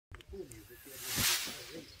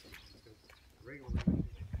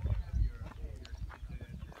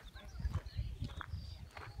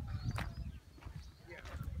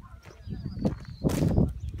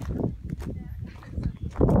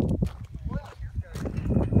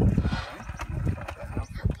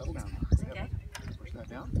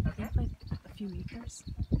There's...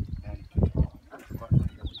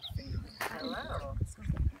 Hello.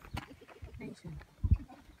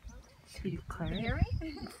 So you declare it? Harry?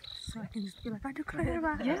 So I can just be like, I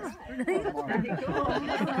declare it. Yeah. Amazing.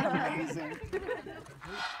 It's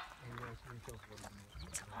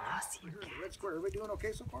a Molossia cat. Red Square, everybody doing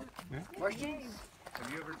okay so far? Yeah. Questions?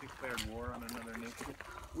 Have you ever declared war on another nation?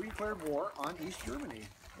 We declared war on East Germany,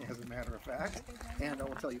 as a matter of fact. And I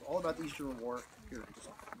will tell you all about the East German War here in just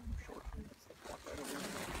a short.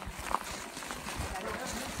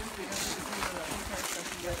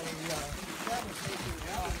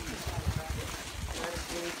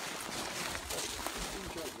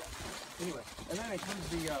 Anyway, and then it comes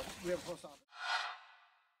the, we have a post office.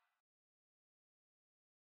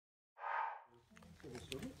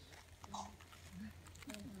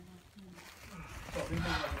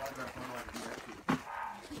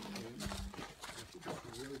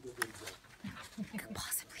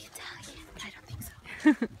 Possibly Italian, but I don't think so.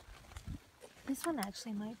 This one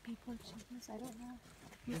actually might be Portuguese. I don't know.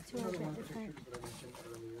 These two are a bit different.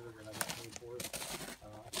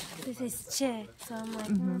 This is Che, so I'm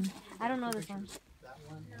like, I don't know this one.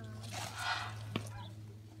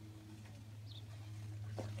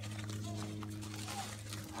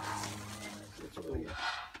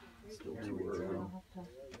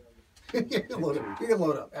 You can load up. You can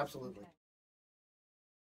load up, absolutely.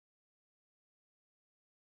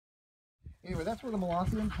 Anyway, that's where the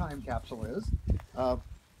Molossian time capsule is.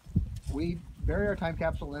 We bury our time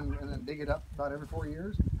capsule in and then dig it up about every 4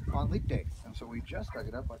 years on leap day. And so we just dug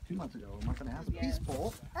it up like 2 months ago, a month and a half. Peace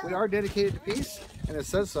Bowl. We are dedicated to peace, and it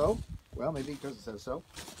says so. Well, maybe because it says so.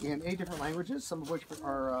 In 8 different languages, some of which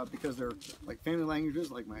are because they're like family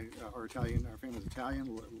languages, like our Italian, our family's Italian,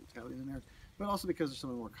 a little Italian in there. But also because there's some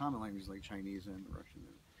of the more common languages like Chinese and Russian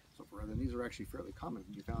and so forth. And these are actually fairly common.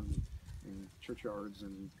 You found in churchyards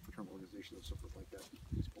and fraternal organizations and so forth like that.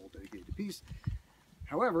 Peace Bowl dedicated to peace.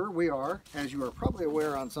 However, we are, as you are probably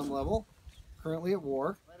aware on some level, currently at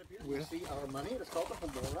war with our money. It's called the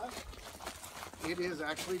Pomora. It is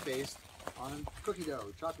actually based on cookie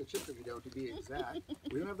dough, chocolate chip cookie dough to be exact.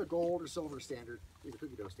 We don't have the gold or silver standard, we have the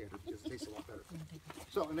cookie dough standard because it tastes a lot better.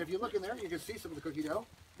 So, and if you look in there, you can see some of the cookie dough.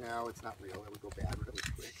 Now, it's not real, it would go bad really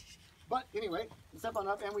quick. But anyway, step on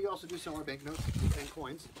up, and we also do sell our banknotes and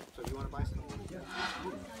coins. So if you want to buy some,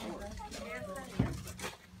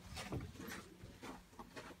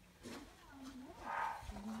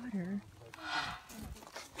 Water.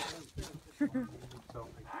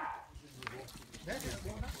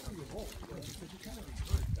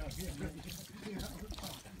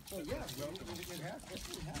 So yeah, well, it has happened.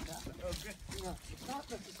 Not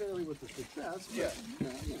necessarily with the success,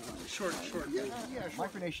 but Short. yeah,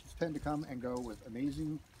 micronations tend to come and go with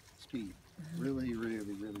amazing speed, really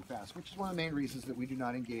fast, which is one of the main reasons that we do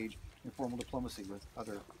not engage in formal diplomacy with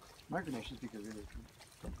other micronations, because they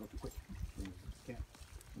don't go too quick.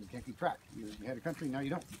 You can't keep track. You had a country, now you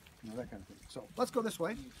don't. That kind of thing. So let's go this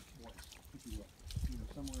way.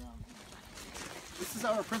 Somewhere around here. This is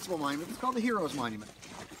our principal monument. It's called the Heroes Monument.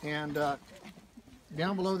 And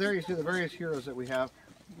down below there you see the various heroes that we have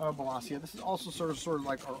of Molossia. This is also sort of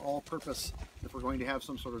like our all-purpose. If we're going to have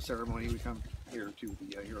some sort of ceremony, we come here to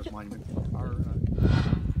the Heroes Monument. Our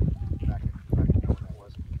back when that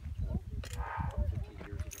was 15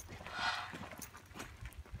 years ago.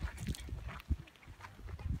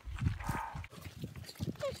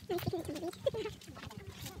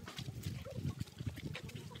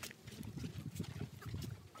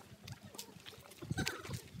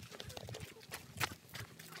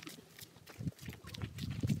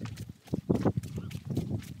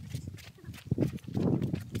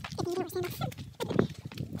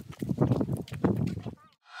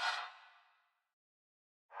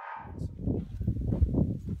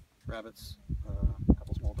 Rabbits, a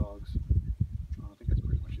couple small dogs. I think that's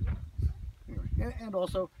pretty much it. Anyway, and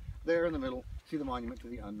also there in the middle, see the monument to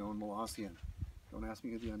the unknown Molossian. Don't ask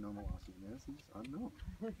me who the unknown Molossian is. He's unknown.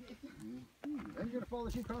 And you're going to follow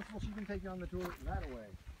the chief constable. She can take you on the tour that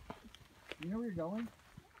way. You know where you're going?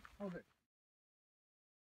 Oh, good.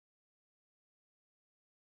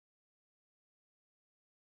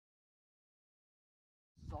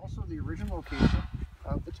 It's also the original location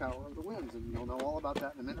of the Tower of the Winds, and you'll know all about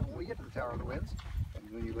that in a minute when we get to the Tower of the Winds. And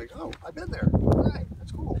then you're like, oh, I've been there. All right,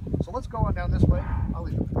 that's cool. So let's go on down this way. I'll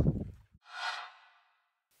leave it there.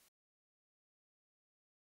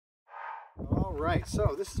 All right,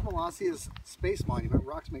 so this is Molossia's space monument.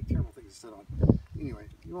 Rocks make terrible things to sit on. Anyway,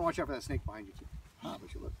 you want to watch out for that snake behind you too.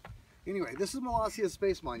 But you look. Anyway, this is Molossia's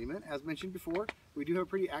space monument. As mentioned before, we do have a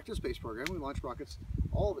pretty active space program. We launch rockets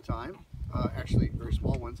all the time. actually very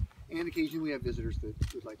small ones. And occasionally we have visitors that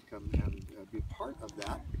would like to come and be a part of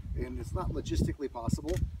that. And it's not logistically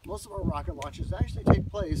possible. Most of our rocket launches actually take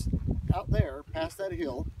place out there, past that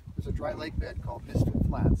hill. There's a dry lake bed called Misfit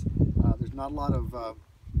Flats. There's not a lot of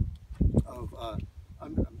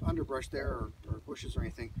underbrush there or bushes or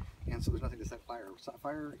anything, and so there's nothing to set fire.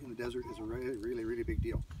 Fire in the desert is a really big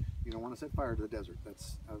deal. You don't want to set fire to the desert.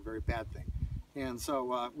 That's a very bad thing. And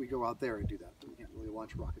so we go out there and do that. We can't really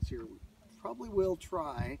launch rockets here. We probably will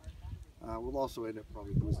try. We'll also end up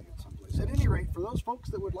probably losing it someplace. At any rate, for those folks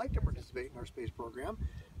that would like to participate in our space program,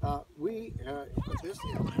 we put this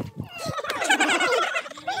in.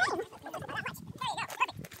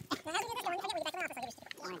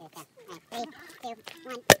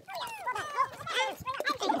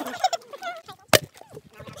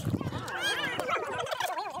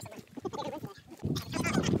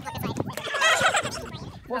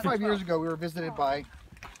 4 or 5 years ago, we were visited by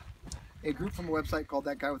a group from a website called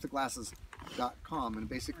thatguywiththeglasses.com, and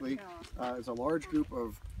basically it's a large group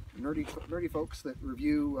of nerdy folks that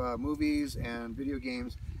review movies and video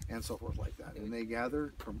games and so forth like that. And they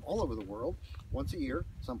gather from all over the world once a year,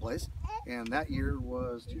 someplace. And that year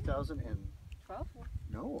was 2012.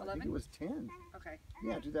 No, 11? I think it was 10. Okay.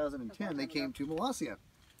 Yeah, 2010. They came to Molossia,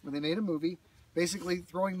 and they made a movie, basically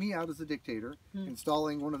throwing me out as the dictator,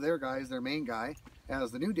 installing one of their guys, their main guy,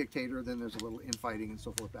 as the new dictator. Then there's a little infighting and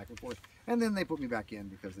so forth, back and forth. And then they put me back in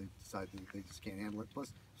because they decided they just can't handle it.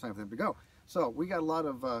 Plus, it's time for them to go. So we got a lot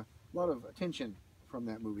of attention from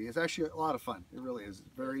that movie. It's actually a lot of fun. It really is.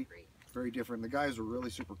 Very different. The guys were really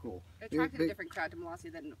super cool. It attracted a different crowd to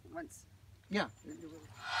Molossia than once. Yeah.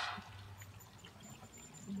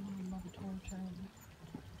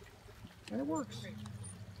 And it works.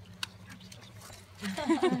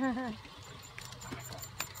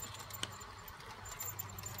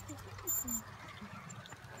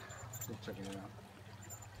 Just checking it out.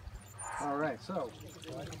 All right, so.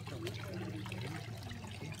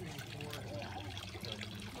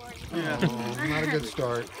 Oh, not a good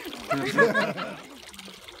start. I wish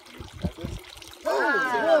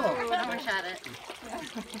I had it.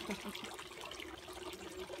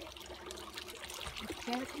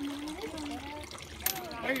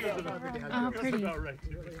 Oh, pretty.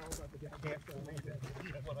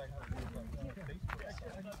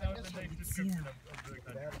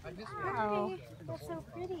 Wow, that's so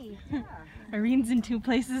pretty. Irene's in 2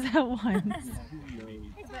 places at once.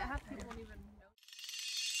 But half people don't even